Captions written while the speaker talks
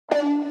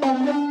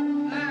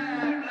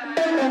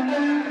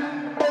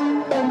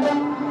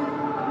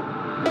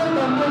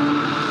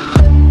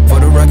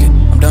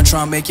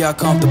trying to make y'all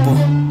comfortable.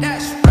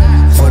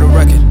 For the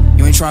record,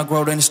 you ain't trying to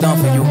grow, then it's done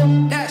for you.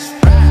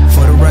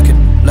 For the record,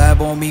 lab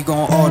on me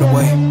going all the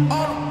way.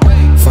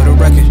 For the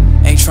record,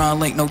 ain't trying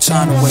to link, no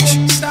time to waste.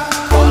 For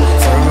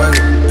the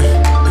record,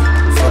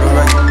 for the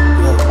record,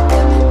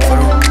 for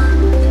the record,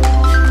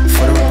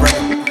 for the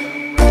record,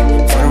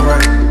 for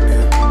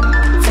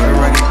the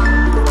record,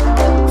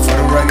 for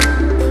the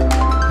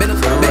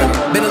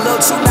record. Been a little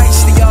too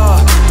nice for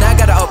y'all. Now I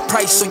gotta up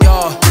price on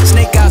y'all.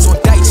 Snake eyes on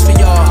dice for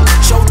y'all.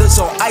 Shoulders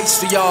on ice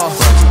for y'all.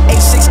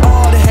 A6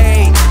 all the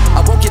hay.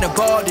 I woke in the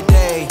bar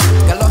today.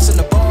 Got lost in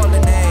the ball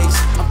and A's.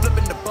 I'm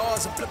flipping the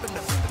bars, I'm flipping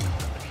the.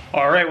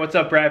 Alright, what's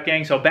up, Rap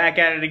Gang? So back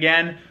at it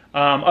again.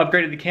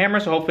 Upgraded the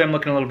camera, so hopefully I'm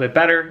looking a little bit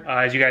better.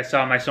 As you guys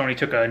saw, my Sony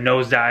took a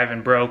nosedive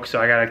and broke,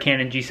 so I got a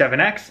Canon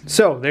G7X.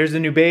 So there's the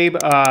new babe.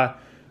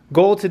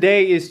 Goal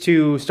today is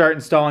to start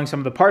installing some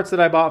of the parts that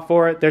I bought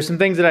for it. There's some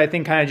things that I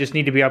think kind of just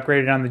need to be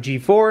upgraded on the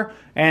G4,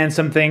 and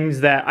some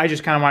things that I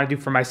just kind of want to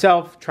do for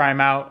myself, try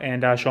them out,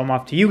 and show them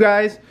off to you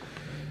guys.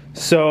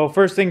 So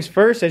first things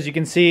first, as you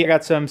can see, I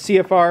got some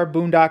CFR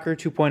Boondocker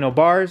 2.0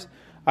 bars.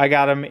 I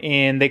got them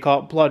in, they call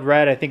it blood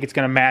red. I think it's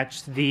going to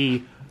match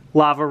the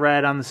lava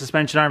red on the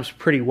suspension arms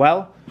pretty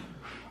well.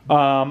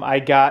 I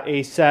got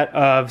a set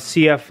of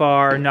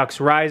CFR Nux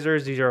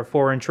risers. These are a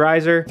 4-inch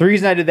riser. The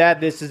reason I did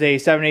that, this is a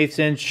 7/8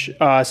 inch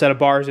set of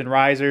bars and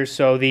risers,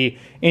 so the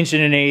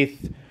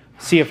 1.1/8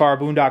 CFR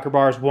Boondocker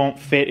bars won't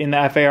fit in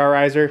the FAR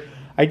riser.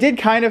 I did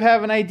kind of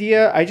have an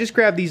idea. I just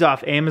grabbed these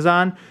off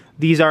Amazon.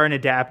 These are an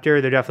adapter.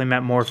 They're definitely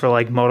meant more for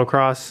like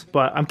motocross,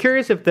 but I'm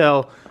curious if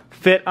they'll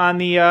fit on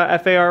the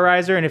FAR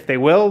riser, and if they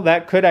will,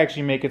 that could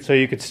actually make it so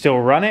you could still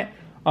run it.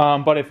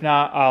 But if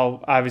not,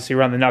 I'll obviously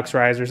run the Nux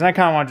risers, and I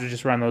kind of wanted to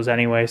just run those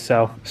anyway,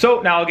 so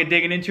now I'll get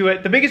digging into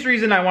it. The biggest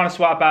reason I want to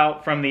swap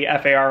out from the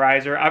FAR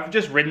riser, I've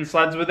just ridden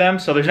sleds with them,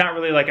 so there's not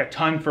really like a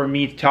ton for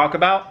me to talk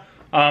about.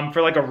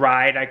 For like a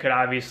ride, I could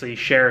obviously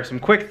share some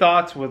quick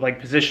thoughts with like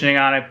positioning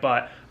on it,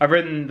 but I've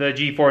ridden the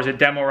G4s at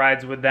demo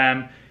rides with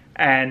them,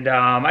 and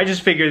I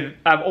just figured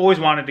I've always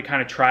wanted to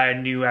kind of try a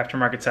new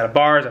aftermarket set of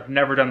bars. I've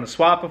never done the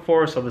swap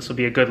before, so this will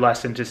be a good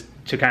lesson just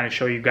to kind of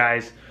show you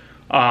guys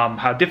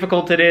how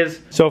difficult it is.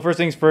 So first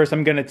things first,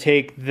 I'm gonna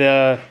take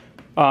the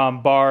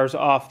bars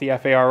off the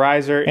FAR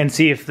riser and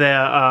see if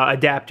the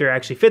adapter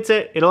actually fits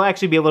it. It'll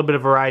actually be a little bit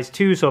of a rise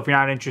too, so if you're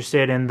not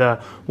interested in the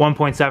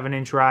 1.7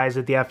 inch rise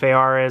that the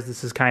FAR is,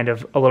 this is kind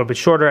of a little bit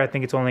shorter. I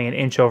think it's only an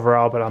inch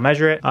overall, but I'll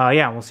measure it.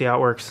 Yeah, we'll see how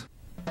it works.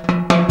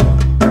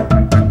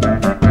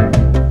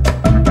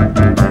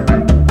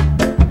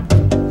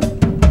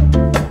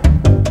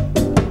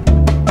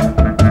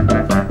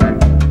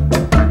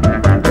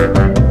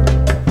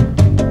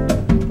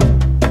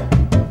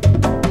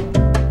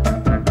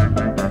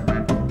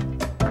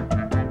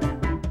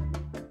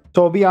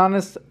 So I'll be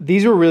honest,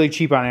 these were really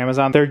cheap on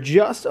Amazon. They're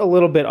just a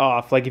little bit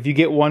off. Like if you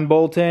get one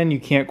bolt in,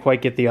 you can't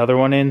quite get the other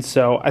one in.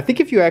 So I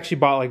think if you actually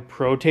bought like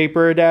pro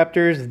taper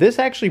adapters, this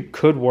actually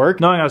could work.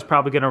 Knowing I was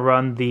probably gonna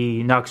run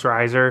the Nux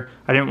riser,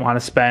 I didn't want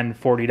to spend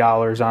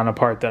 $40 on a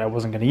part that I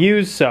wasn't gonna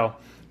use. So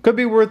could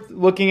be worth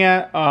looking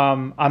at.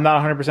 I'm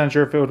not 100%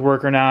 sure if it would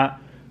work or not.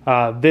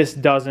 This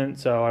doesn't,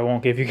 so I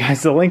won't give you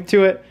guys the link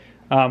to it.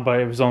 But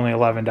it was only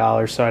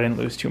 $11, so I didn't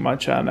lose too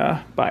much on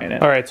buying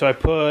it. All right, so I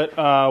put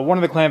one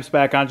of the clamps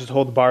back on just to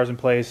hold the bars in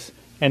place,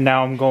 and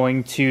now I'm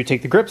going to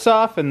take the grips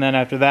off, and then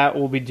after that,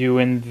 we'll be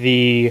doing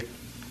the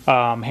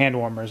hand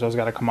warmers. Those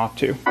got to come off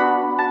too.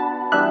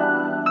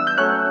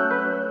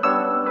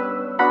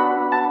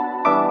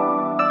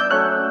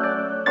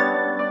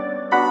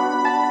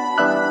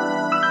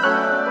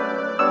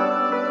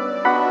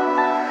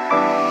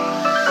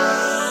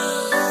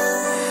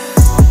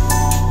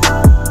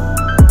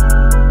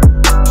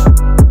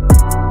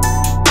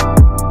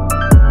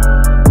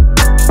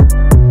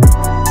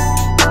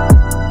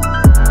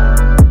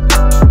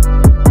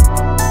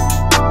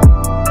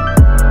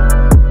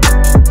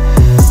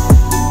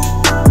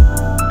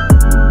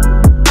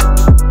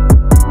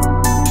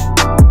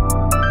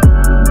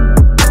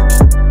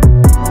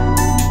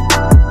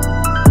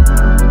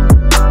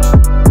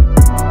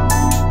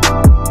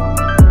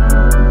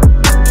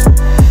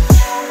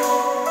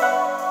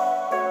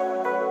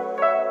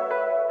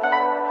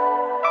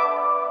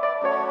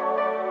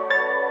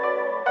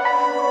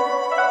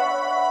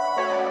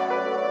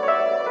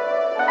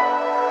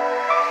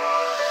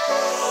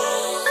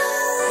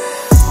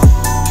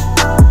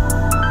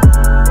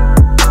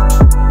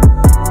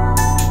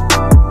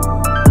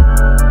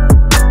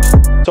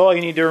 So all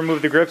you need to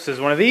remove the grips is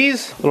one of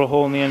these, little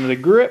hole in the end of the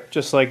grip,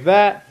 just like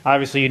that.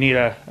 Obviously you need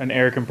an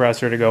air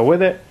compressor to go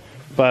with it,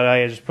 but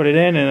I just put it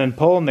in and then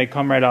pull and they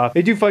come right off.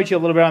 They do fight you a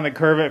little bit on the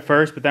curve at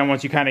first, but then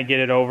once you kind of get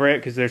it over it,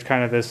 because there's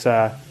kind of this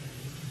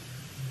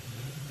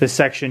this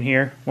section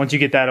here, once you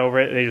get that over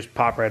it, they just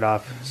pop right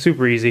off.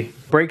 Super easy.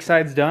 Brake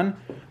side's done.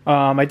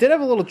 I did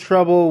have a little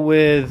trouble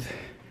with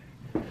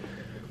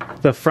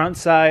the front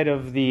side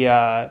of the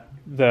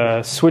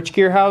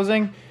switchgear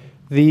housing.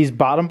 These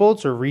bottom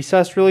bolts are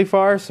recessed really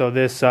far, so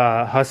this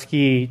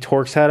Husky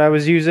Torx head I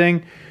was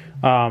using,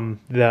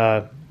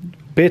 the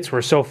bits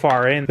were so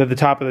far in that the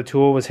top of the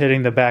tool was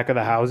hitting the back of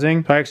the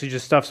housing. So I actually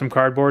just stuffed some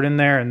cardboard in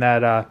there, and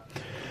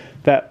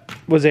that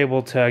was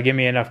able to give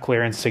me enough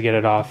clearance to get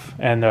it off.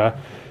 And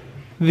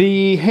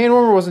the hand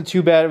warmer wasn't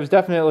too bad. It was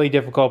definitely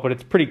difficult, but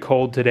it's pretty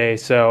cold today,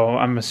 so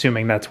I'm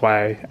assuming that's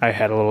why I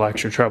had a little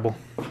extra trouble.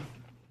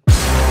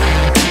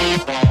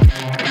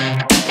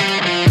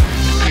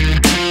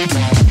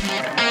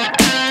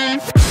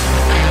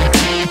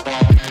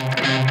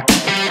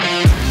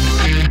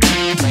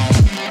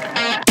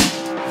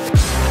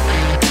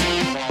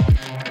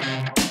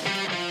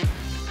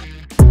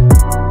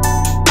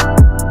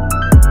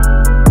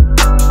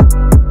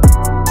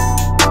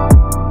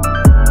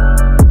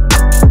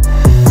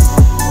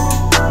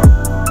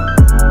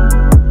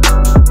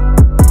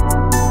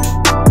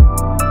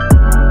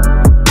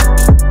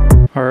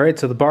 Alright,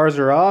 so the bars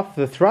are off.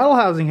 The throttle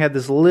housing had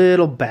this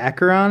little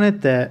backer on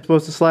it that's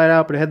supposed to slide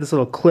out, but it had this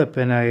little clip,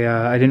 and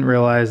I didn't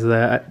realize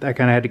that. I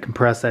kind of had to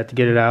compress that to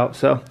get it out,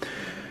 so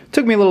it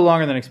took me a little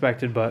longer than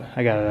expected, but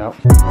I got it out.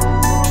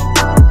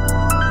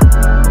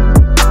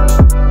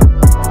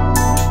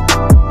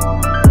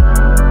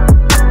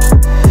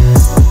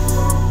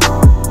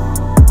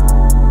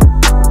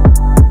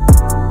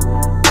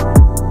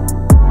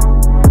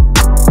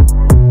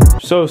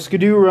 So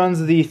Skidoo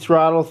runs the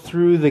throttle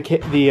through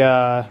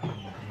the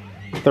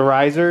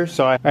riser,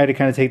 so I had to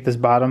kind of take this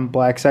bottom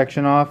black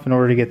section off in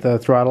order to get the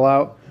throttle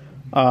out.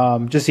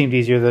 Just seemed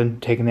easier than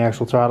taking the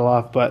actual throttle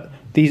off, but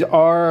these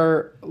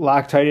are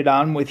Loctited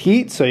on with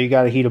heat, so you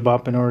got to heat them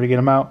up in order to get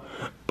them out.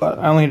 But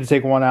I only had to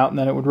take one out, and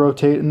then it would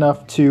rotate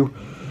enough to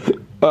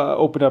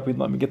open up and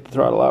let me get the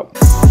throttle out.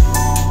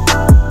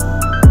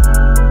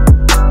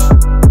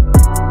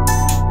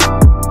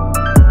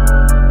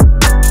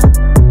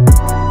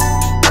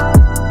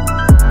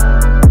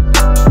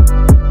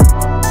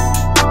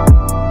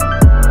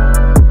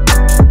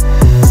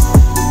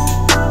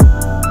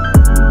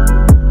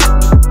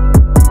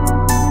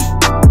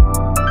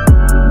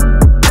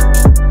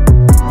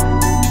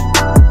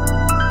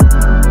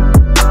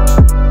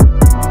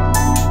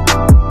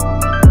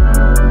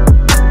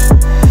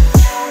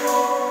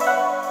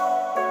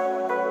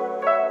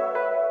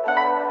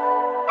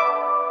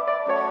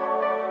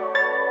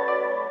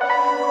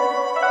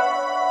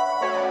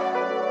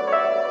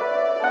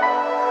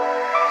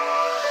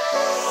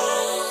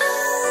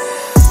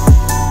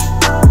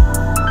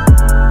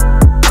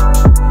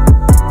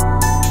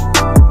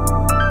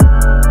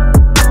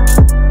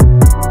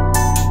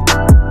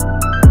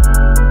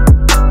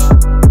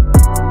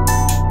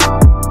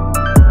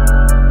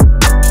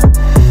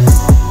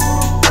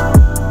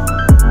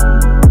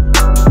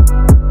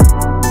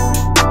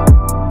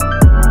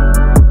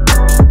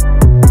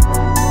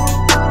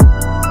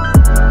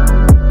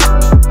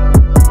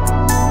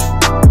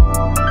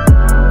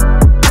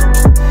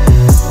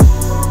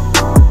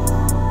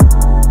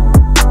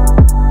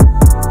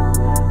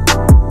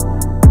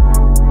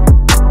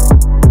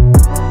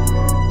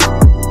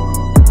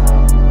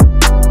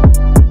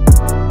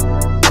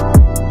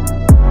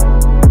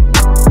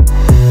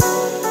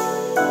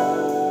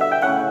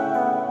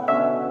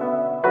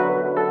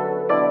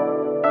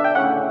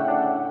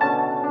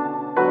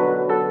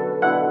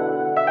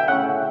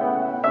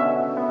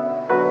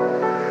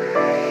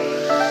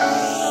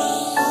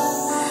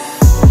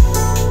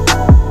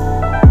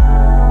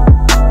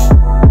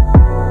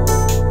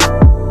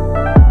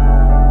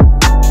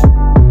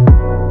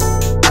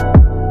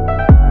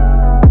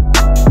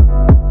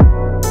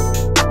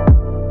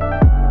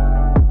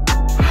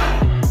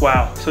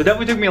 Wow, so it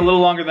definitely took me a little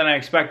longer than I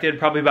expected,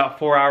 probably about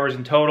 4 hours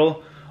in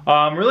total.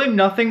 Really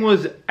nothing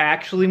was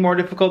actually more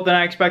difficult than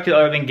I expected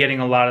other than getting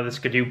a lot of the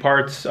Skidoo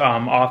parts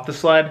off the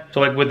sled.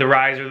 So like with the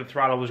riser, the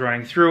throttle was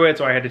running through it,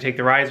 so I had to take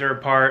the riser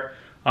apart.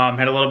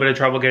 Had a little bit of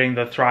trouble getting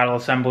the throttle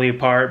assembly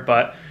apart,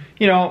 but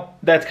you know,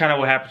 that's kind of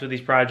what happens with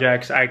these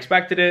projects. I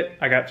expected it,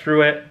 I got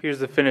through it. Here's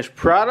the finished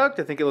product.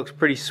 I think it looks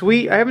pretty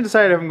sweet. I haven't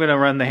decided if I'm gonna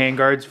run the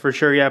handguards for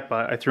sure yet,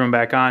 but I threw them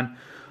back on.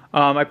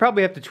 I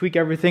probably have to tweak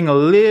everything a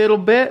little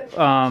bit.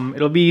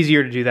 It'll be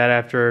easier to do that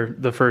after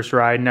the first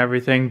ride and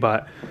everything,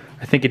 but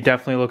I think it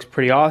definitely looks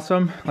pretty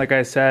awesome. Like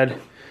I said,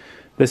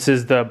 this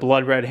is the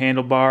blood red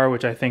handlebar,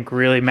 which I think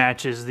really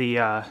matches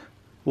the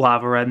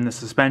lava red in the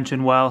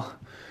suspension well,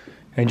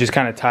 and just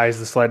kind of ties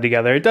the sled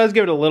together. It does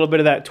give it a little bit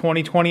of that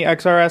 2020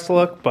 XRS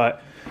look,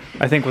 but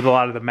I think with a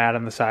lot of the matte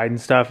on the side and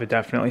stuff, it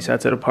definitely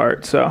sets it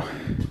apart. So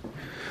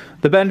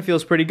the bend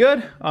feels pretty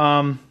good.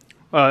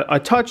 A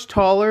touch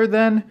taller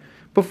than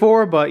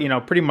before, but you know,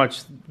 pretty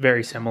much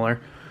very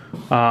similar.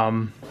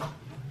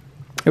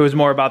 It was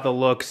more about the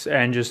looks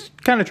and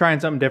just kind of trying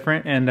something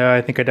different, and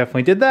I think I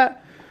definitely did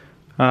that.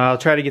 I'll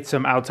try to get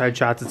some outside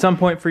shots at some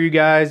point for you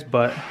guys,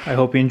 but I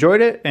hope you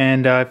enjoyed it.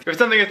 And if there's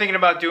something you're thinking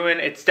about doing,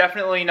 it's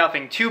definitely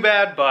nothing too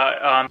bad,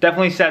 but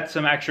definitely set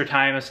some extra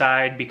time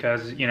aside,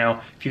 because you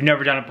know, if you've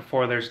never done it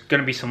before, there's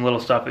gonna be some little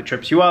stuff that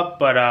trips you up,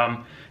 but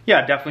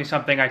yeah, definitely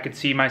something I could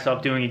see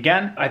myself doing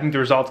again. I think the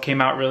results came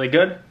out really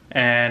good,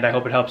 and I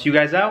hope it helps you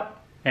guys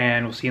out,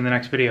 and we'll see you in the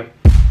next video.